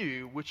abide in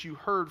you, which you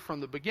heard from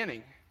the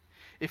beginning.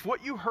 If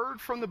what you heard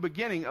from the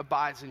beginning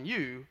abides in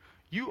you,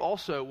 you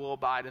also will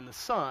abide in the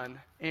Son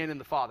and in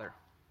the Father.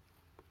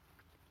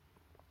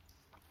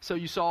 So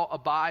you saw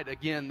abide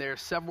again there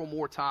several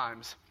more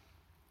times.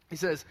 He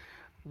says,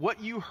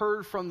 what you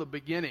heard from the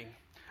beginning.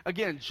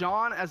 Again,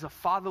 John as a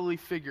fatherly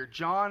figure,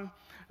 John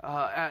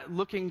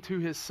looking to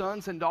his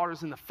sons and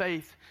daughters in the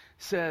faith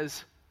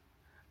says,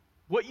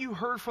 what you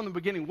heard from the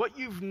beginning, what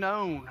you've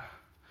known,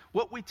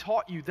 what we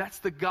taught you, that's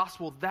the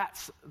gospel,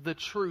 that's the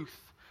truth.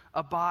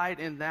 Abide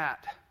in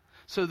that.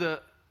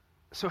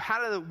 So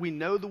how do we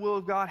know the will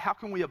of God? How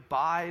can we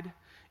abide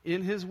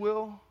in his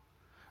will?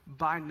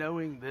 By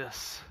knowing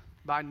this.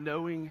 By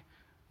knowing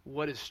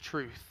what is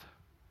truth.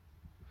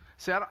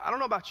 See, I don't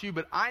know about you,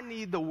 but I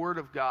need the Word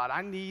of God.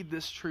 I need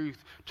this truth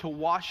to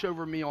wash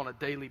over me on a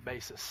daily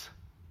basis.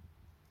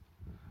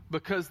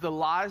 Because the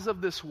lies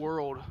of this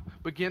world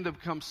begin to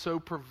become so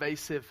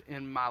pervasive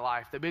in my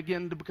life. They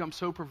begin to become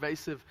so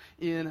pervasive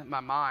in my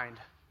mind.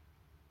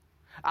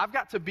 I've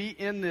got to be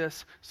in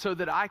this so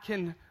that I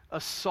can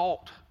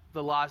assault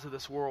the lies of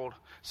this world.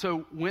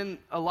 So when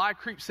a lie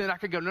creeps in, I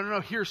can go,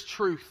 no, here's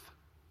truth.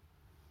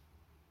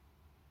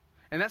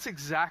 And that's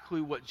exactly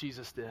what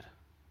Jesus did.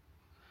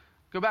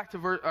 Go back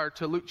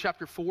to Luke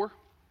chapter 4.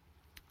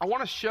 I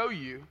want to show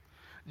you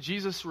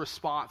Jesus'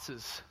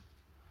 responses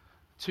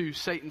to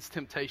Satan's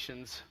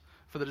temptations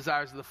for the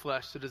desires of the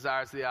flesh, the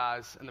desires of the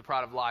eyes, and the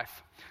pride of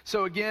life.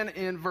 So again,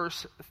 in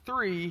verse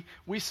 3,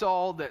 we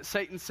saw that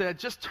Satan said,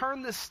 just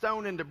turn this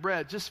stone into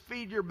bread. Just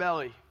feed your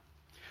belly.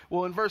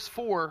 Well, in verse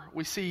 4,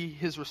 we see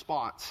his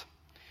response.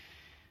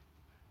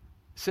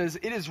 says,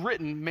 "It is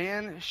written,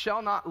 man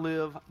shall not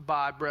live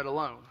by bread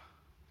alone."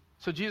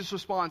 So Jesus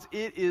responds,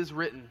 "It is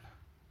written."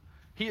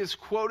 He is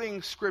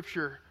quoting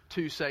Scripture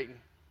to Satan.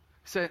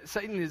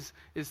 Satan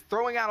is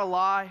throwing out a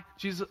lie.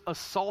 Jesus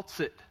assaults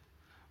it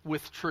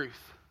with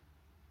truth.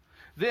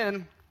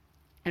 Then,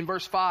 in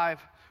verse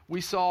 5,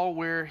 we saw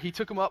where he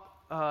took him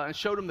up and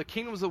showed him the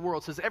kingdoms of the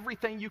world. It says,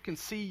 everything you can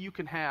see, you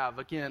can have.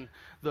 Again,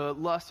 the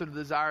lust or the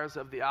desires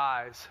of the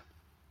eyes.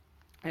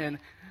 And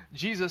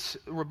Jesus'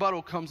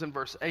 rebuttal comes in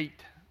verse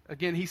 8.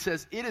 Again, he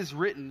says, "It is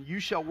written, you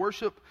shall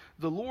worship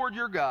the Lord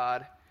your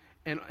God,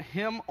 and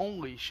him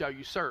only shall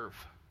you serve."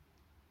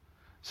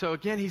 So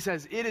again, he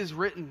says, "It is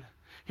written."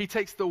 He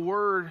takes the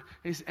word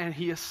and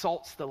he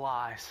assaults the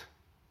lies.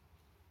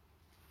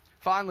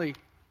 Finally,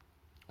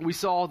 we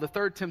saw the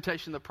third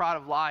temptation, the pride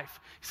of life.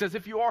 He says,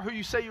 if you are who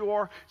you say you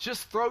are,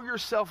 just throw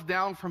yourself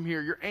down from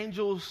here. Your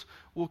angels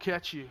will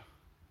catch you.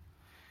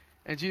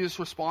 And Jesus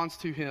responds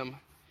to him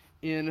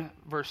in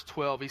verse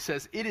 12. He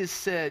says, "It is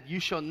said, you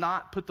shall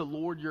not put the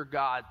Lord your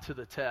God to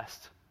the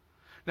test."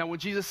 Now, when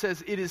Jesus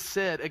says "it is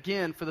said,"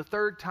 again, for the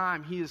third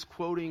time, he is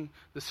quoting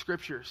the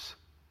Scriptures.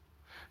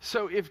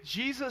 So if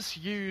Jesus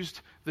used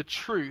the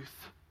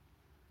truth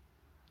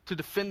to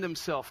defend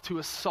himself, to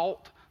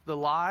assault the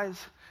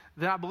lies,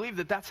 then I believe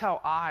that's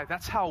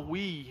how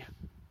we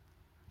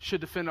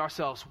should defend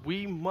ourselves.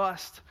 We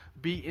must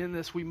be in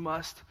this. We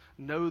must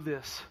know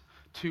this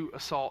to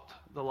assault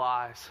the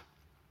lies.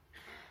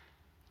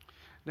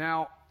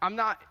 Now, I'm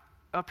not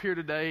up here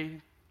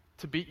today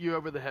to beat you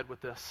over the head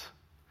with this.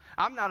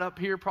 I'm not up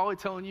here probably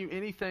telling you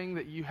anything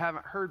that you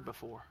haven't heard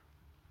before.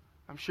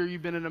 I'm sure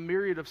you've been in a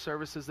myriad of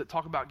services that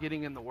talk about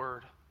getting in the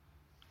Word.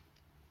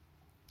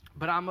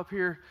 But I'm up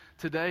here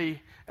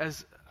today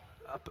as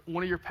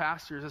one of your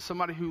pastors, as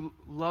somebody who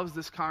loves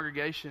this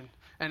congregation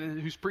and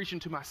who's preaching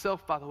to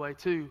myself, by the way,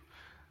 too,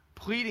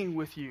 pleading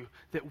with you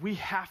that we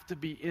have to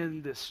be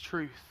in this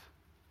truth.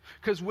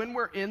 Because when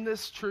we're in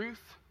this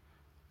truth,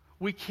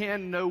 we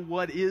can know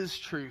what is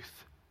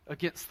truth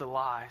against the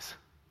lies.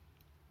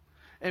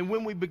 And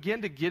when we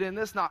begin to get in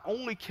this, not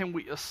only can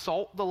we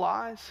assault the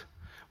lies,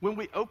 when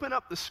we open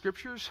up the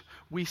Scriptures,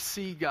 we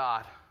see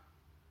God.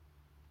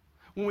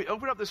 When we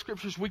open up the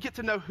Scriptures, we get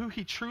to know who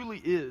He truly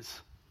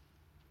is.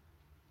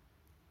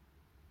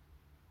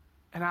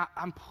 And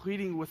I'm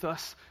pleading with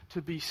us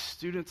to be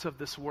students of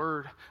this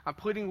Word. I'm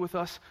pleading with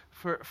us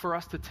for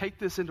us to take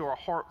this into our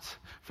hearts,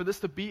 for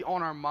this to be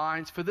on our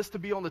minds, for this to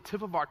be on the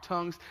tip of our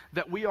tongues,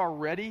 that we are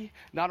ready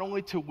not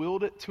only to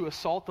wield it to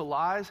assault the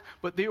lies,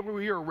 but that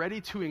we are ready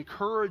to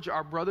encourage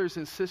our brothers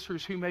and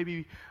sisters who may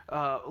be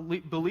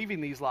believing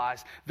these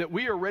lies, that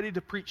we are ready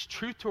to preach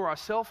truth to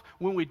ourselves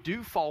when we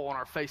do fall on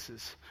our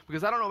faces.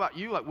 Because I don't know about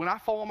you, like when I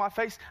fall on my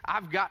face,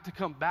 I've got to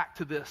come back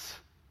to this.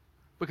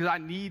 Because I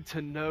need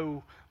to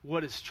know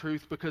what is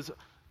truth, because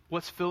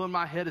what's filling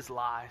my head is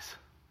lies.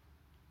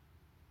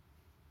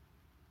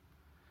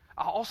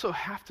 I also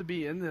have to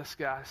be in this,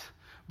 guys,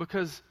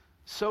 because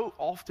so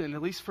often,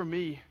 at least for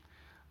me,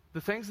 the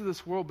things of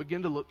this world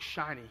begin to look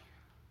shiny.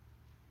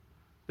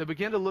 They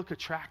begin to look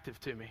attractive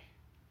to me.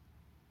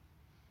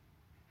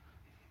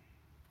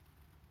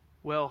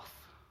 Wealth,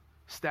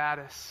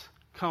 status,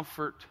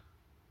 comfort,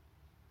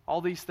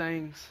 all these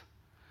things.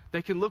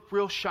 They can look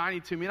real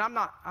shiny to me. And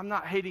I'm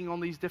not hating on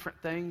these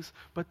different things,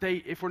 but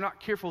if we're not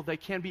careful, they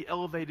can be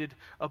elevated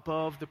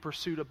above the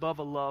pursuit, above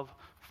a love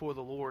for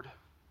the Lord.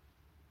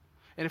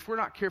 And if we're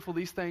not careful,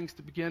 these things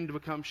begin to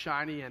become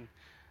shiny, and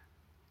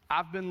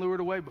I've been lured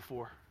away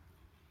before.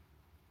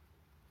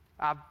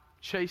 I've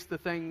chased the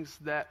things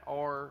that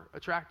are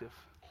attractive.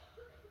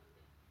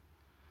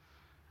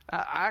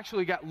 I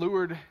actually got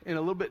lured in a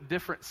little bit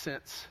different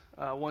sense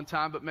one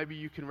time, but maybe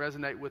you can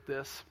resonate with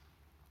this.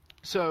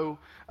 So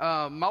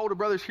my older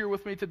brother's here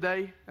with me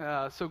today.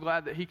 So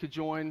glad that he could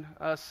join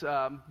us.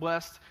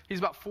 Blessed. He's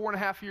about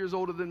 4.5 years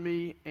older than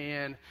me,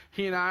 and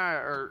he and I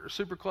are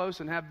super close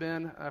and have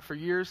been for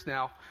years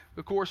now.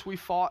 Of course, we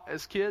fought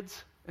as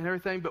kids and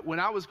everything, but when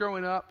I was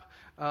growing up,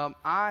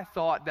 I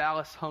thought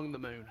Dallas hung the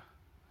moon.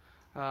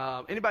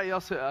 Anybody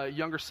else a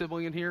younger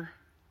sibling in here?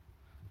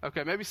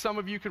 Okay, maybe some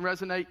of you can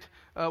resonate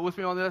with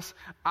me on this.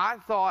 I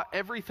thought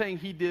everything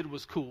he did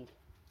was cool.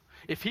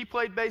 If he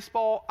played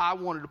baseball, I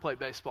wanted to play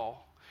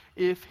baseball.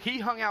 If he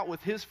hung out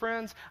with his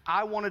friends,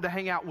 I wanted to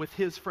hang out with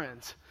his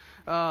friends.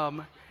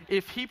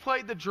 If he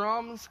played the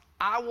drums,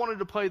 I wanted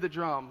to play the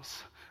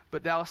drums.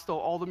 But Dallas stole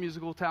all the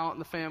musical talent in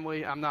the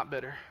family. I'm not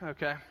bitter,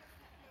 okay?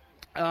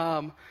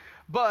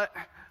 But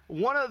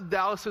one of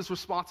Dallas's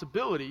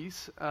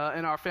responsibilities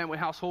in our family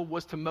household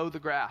was to mow the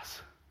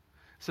grass.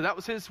 So that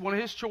was one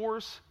of his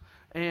chores.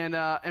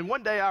 And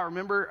one day I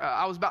remember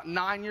I was about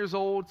 9 years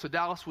old, so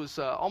Dallas was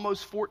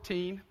almost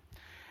 14.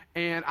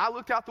 And I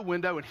looked out the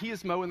window, and he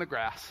is mowing the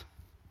grass.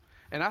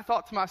 And I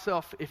thought to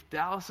myself, if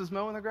Dallas is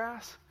mowing the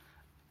grass,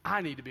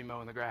 I need to be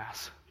mowing the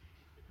grass.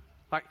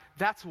 Like,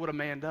 that's what a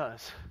man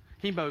does.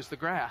 He mows the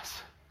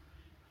grass.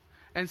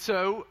 And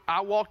so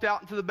I walked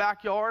out into the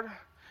backyard,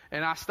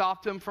 and I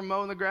stopped him from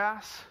mowing the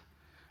grass.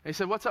 And he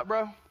said, "What's up,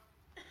 bro?"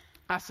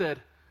 I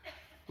said,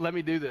 "Let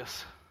me do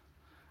this."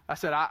 I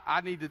said,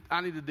 I need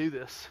to do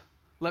this.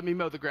 Let me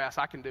mow the grass.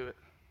 I can do it.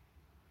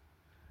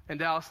 And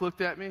Dallas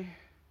looked at me.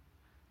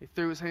 He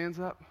threw his hands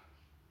up.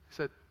 He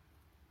said,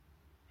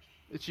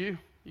 it's you.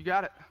 You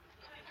got it.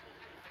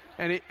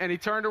 And he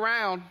turned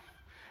around.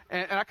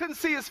 And I couldn't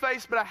see his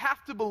face, but I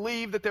have to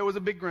believe that there was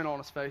a big grin on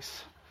his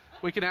face.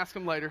 We can ask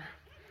him later.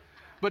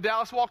 But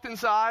Dallas walked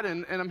inside,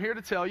 and I'm here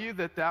to tell you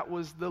that that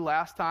was the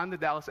last time that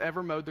Dallas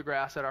ever mowed the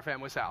grass at our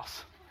family's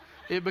house.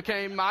 It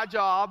became my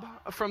job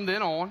from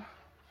then on.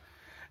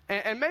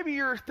 And maybe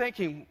you're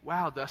thinking,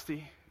 wow,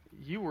 Dusty,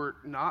 you were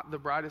not the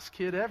brightest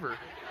kid ever.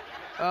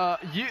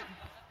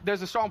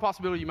 There's a strong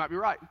possibility you might be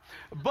right.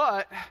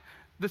 But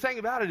the thing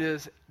about it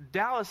is,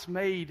 Dallas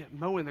made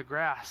mowing the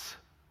grass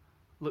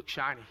look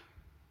shiny.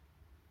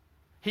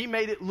 He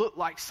made it look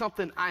like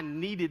something I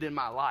needed in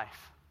my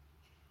life.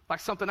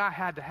 Like something I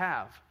had to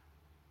have.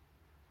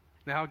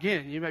 Now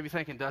again, you may be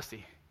thinking,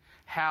 Dusty,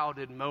 how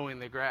did mowing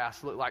the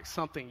grass look like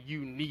something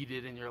you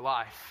needed in your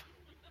life?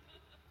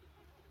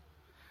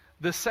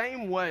 The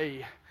same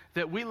way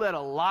that we let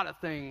a lot of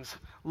things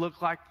look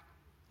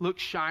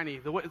shiny,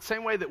 the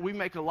same way that we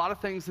make a lot of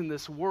things in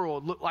this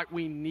world look like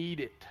we need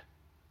it.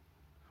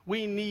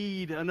 We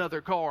need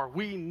another car.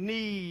 We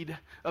need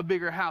a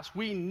bigger house.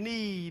 We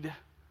need,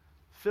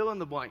 fill in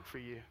the blank for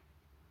you.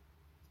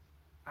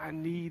 I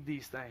need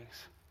these things.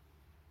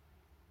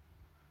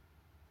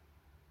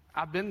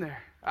 I've been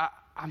there.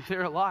 I'm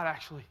there a lot,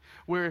 actually,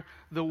 where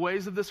the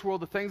ways of this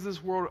world, the things of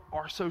this world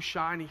are so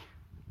shiny.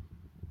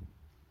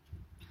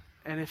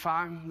 And if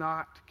I'm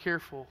not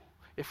careful,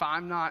 if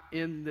I'm not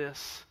in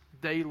this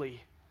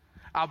daily,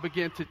 I'll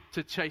begin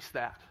to chase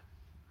that.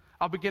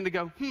 I'll begin to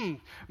go,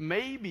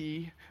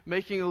 maybe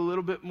making a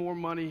little bit more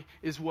money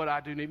is what I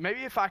do need.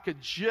 Maybe if I could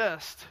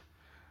just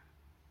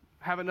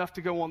have enough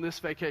to go on this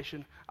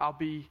vacation, I'll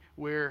be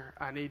where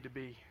I need to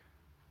be.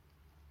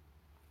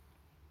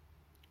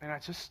 And I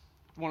just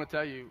want to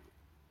tell you,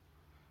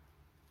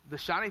 the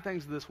shiny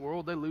things of this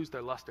world, they lose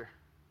their luster.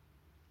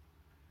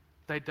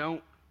 They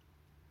don't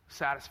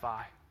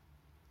satisfy.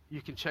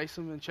 You can chase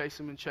them and chase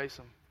them and chase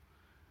them,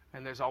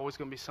 and there's always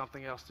going to be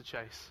something else to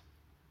chase.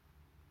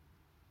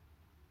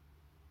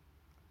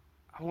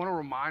 I want to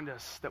remind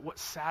us that what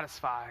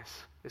satisfies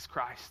is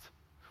Christ.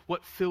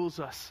 What fills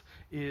us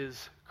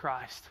is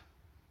Christ.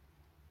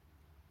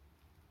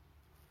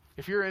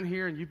 If you're in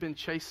here and you've been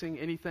chasing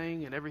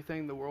anything and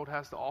everything the world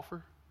has to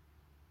offer,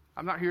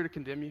 I'm not here to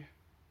condemn you,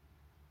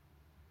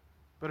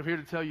 but I'm here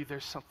to tell you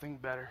there's something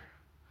better,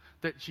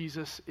 that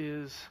Jesus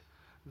is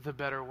the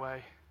better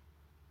way.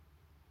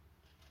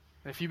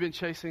 And if you've been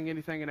chasing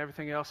anything and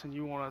everything else and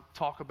you want to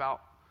talk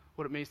about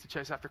what it means to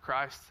chase after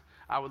Christ,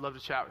 I would love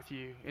to chat with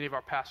you. Any of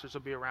our pastors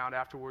will be around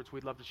afterwards.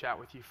 We'd love to chat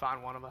with you.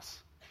 Find one of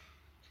us.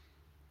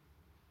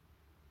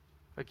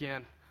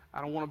 Again,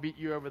 I don't want to beat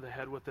you over the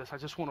head with this. I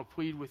just want to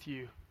plead with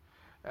you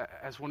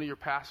as one of your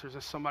pastors,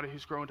 as somebody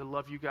who's growing to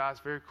love you guys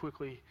very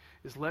quickly,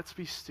 is let's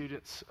be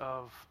students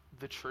of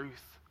the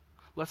truth.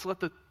 Let's let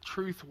the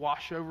truth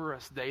wash over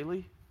us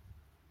daily,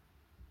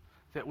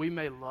 that we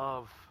may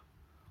love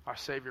our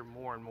Savior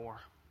more and more.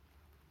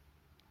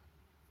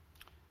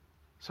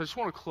 So I just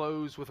want to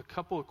close with a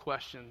couple of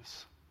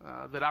questions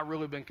that I've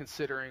really been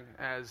considering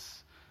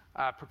as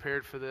I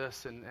prepared for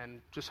this,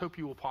 and just hope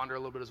you will ponder a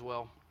little bit as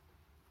well.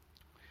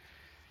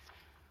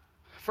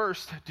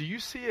 First, do you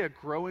see a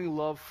growing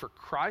love for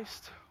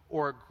Christ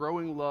or a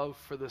growing love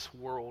for this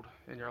world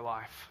in your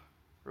life?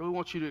 I really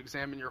want you to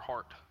examine your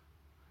heart.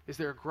 Is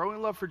there a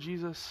growing love for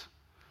Jesus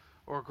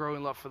or a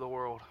growing love for the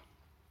world?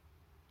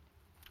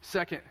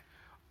 Second,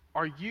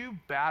 are you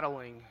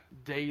battling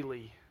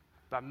daily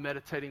by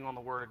meditating on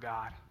the Word of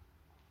God?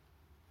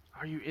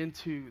 Are you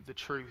into the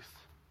truth?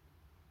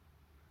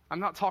 I'm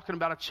not talking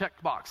about a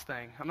checkbox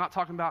thing. I'm not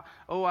talking about,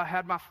 I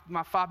had my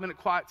 5-minute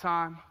quiet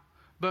time.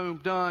 Boom,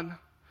 done.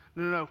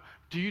 No.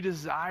 Do you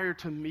desire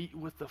to meet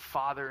with the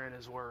Father in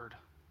His Word?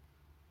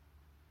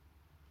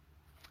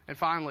 And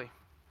finally,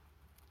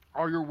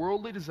 are your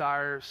worldly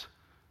desires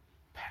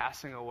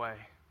passing away?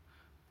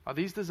 Are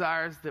these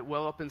desires that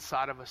well up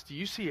inside of us, do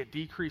you see a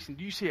decrease and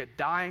do you see a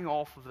dying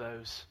off of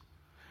those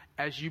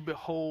as you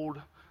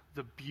behold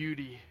the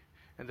beauty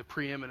and the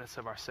preeminence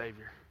of our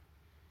Savior?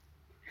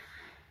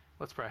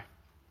 Let's pray.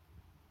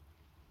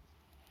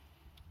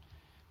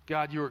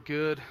 God, you are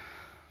good.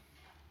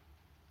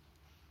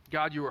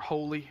 God, you are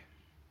holy.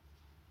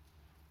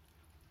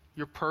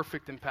 You're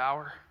perfect in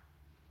power.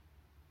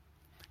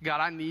 God,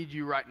 I need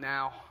you right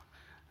now.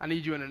 I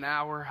need you in an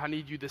hour. I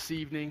need you this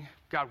evening.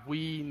 God,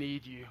 we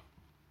need you.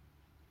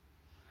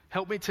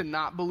 Help me to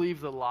not believe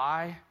the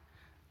lie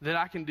that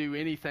I can do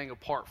anything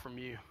apart from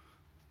you.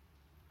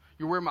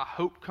 You're where my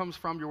hope comes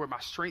from. You're where my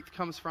strength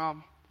comes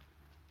from.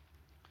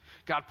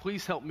 God,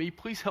 please help me.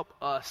 Please help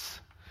us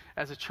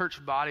as a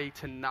church body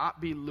to not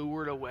be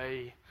lured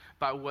away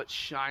by what's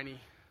shiny,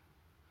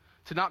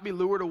 to not be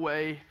lured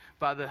away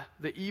by the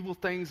evil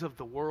things of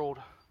the world,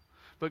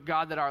 but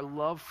God, that our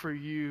love for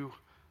you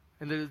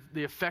and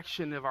the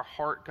affection of our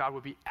heart, God,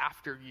 would be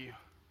after you.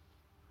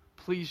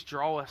 Please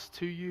draw us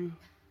to you.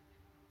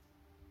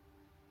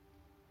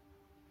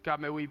 God,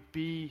 may we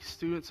be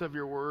students of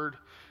your word,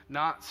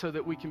 not so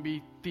that we can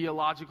be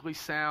theologically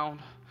sound,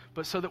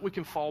 but so that we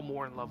can fall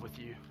more in love with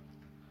you.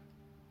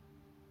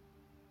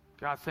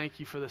 God, thank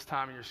you for this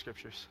time in your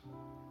scriptures.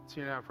 It's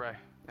in your name I pray.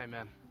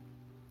 Amen.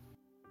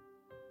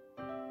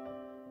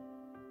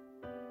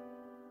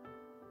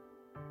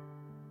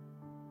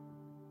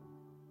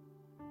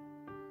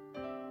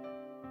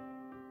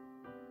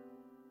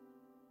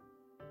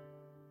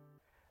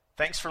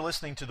 Thanks for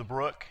listening to The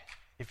Brook.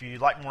 If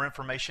you'd like more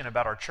information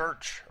about our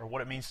church or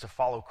what it means to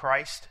follow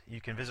Christ,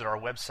 you can visit our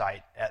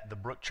website at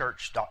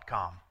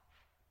thebrookchurch.com.